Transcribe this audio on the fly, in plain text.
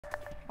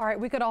All right,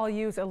 we could all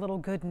use a little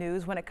good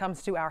news when it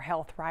comes to our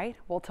health, right?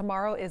 Well,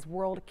 tomorrow is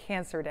World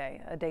Cancer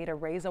Day, a day to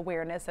raise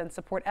awareness and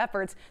support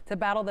efforts to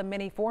battle the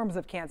many forms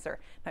of cancer.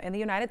 Now, in the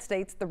United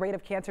States, the rate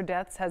of cancer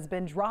deaths has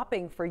been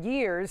dropping for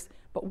years,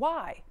 but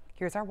why?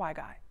 Here's our Why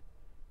Guy.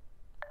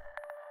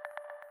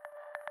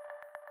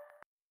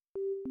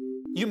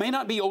 You may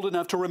not be old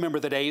enough to remember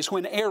the days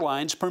when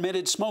airlines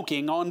permitted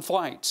smoking on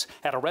flights.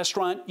 At a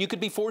restaurant, you could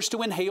be forced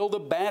to inhale the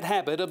bad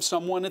habit of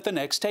someone at the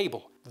next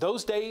table.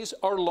 Those days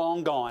are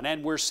long gone,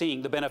 and we're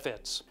seeing the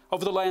benefits.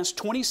 Over the last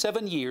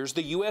 27 years,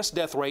 the U.S.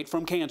 death rate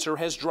from cancer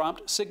has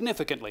dropped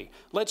significantly.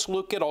 Let's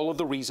look at all of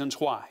the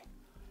reasons why.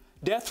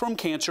 Death from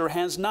cancer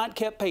has not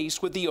kept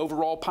pace with the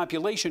overall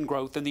population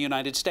growth in the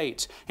United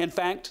States. In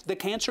fact, the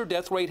cancer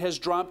death rate has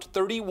dropped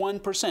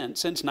 31%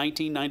 since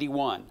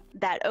 1991.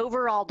 That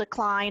overall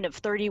decline of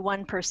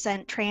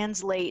 31%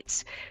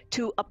 translates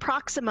to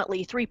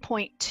approximately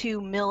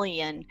 3.2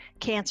 million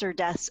cancer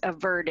deaths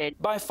averted.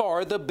 By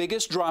far, the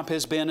biggest drop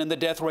has been in the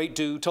death rate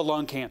due to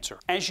lung cancer.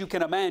 As you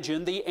can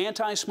imagine, the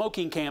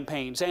anti-smoking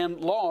campaigns and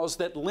laws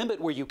that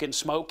limit where you can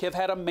smoke have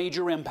had a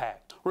major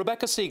impact.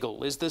 Rebecca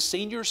Siegel is the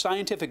Senior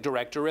Scientific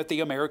Director at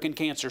the American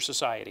Cancer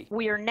Society.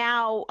 We are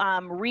now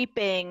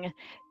reaping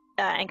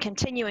and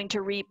continuing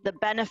to reap the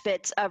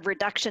benefits of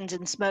reductions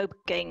in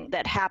smoking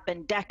that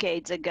happened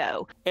decades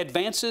ago.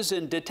 Advances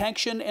in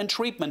detection and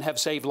treatment have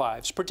saved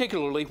lives,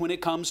 particularly when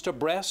it comes to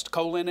breast,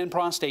 colon, and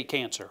prostate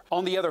cancer.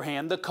 On the other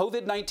hand, the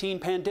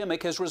COVID-19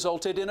 pandemic has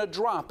resulted in a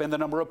drop in the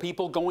number of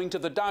people going to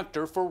the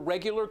doctor for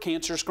regular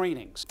cancer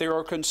screenings. There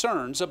are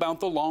concerns about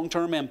the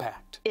long-term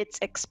impact. It's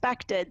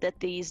expected that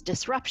these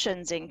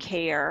disruptions in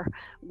care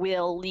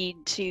will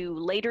lead to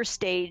later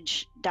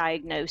stage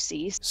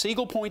diagnoses.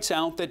 Siegel points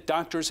out that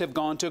doctors have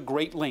gone to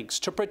great lengths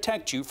to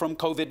protect you from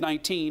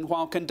COVID-19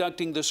 while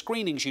conducting the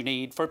screenings you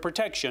need for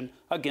protection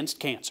against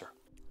cancer.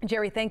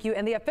 Jerry, thank you.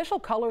 And the official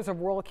colors of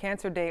World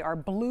Cancer Day are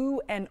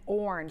blue and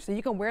orange, so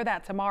you can wear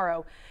that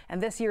tomorrow. And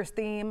this year's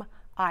theme,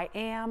 I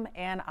am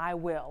and I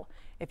will.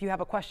 If you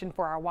have a question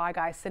for our Why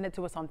Guy, send it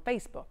to us on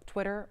Facebook,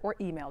 Twitter, or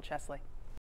email Chesley.